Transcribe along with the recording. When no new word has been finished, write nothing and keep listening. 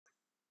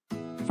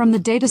From the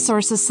Data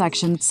Sources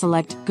section,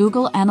 select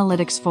Google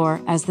Analytics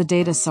 4 as the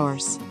data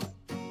source.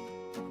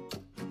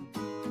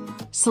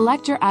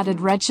 Select your added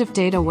Redshift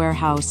data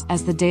warehouse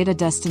as the data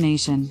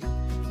destination.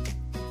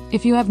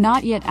 If you have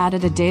not yet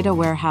added a data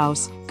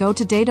warehouse, go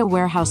to Data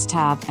Warehouse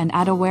tab and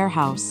add a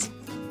warehouse.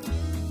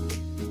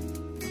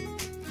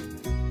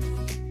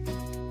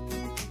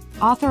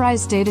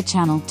 Authorize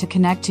DataChannel to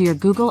connect to your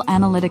Google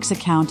Analytics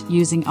account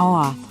using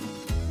OAuth.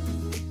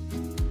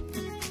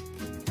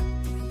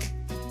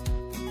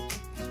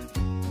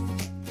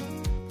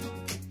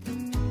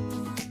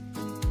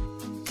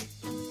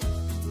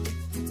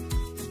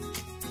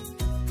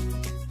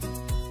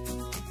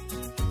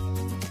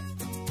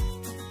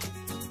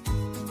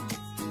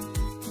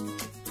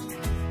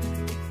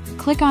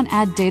 Click on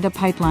Add Data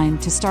Pipeline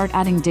to start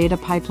adding data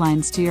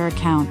pipelines to your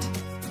account.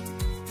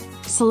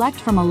 Select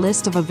from a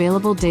list of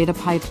available data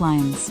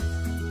pipelines.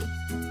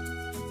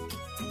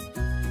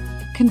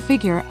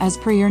 Configure as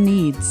per your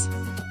needs.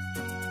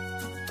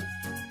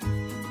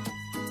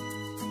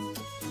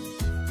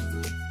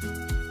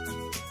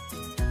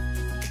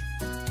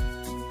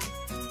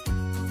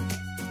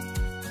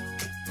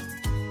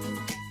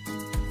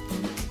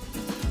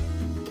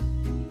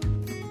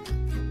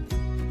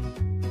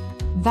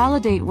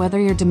 Validate whether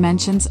your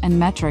dimensions and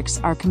metrics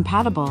are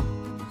compatible.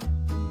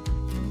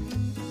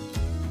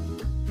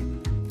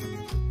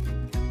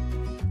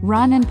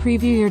 Run and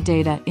preview your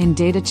data in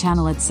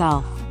DataChannel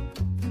itself.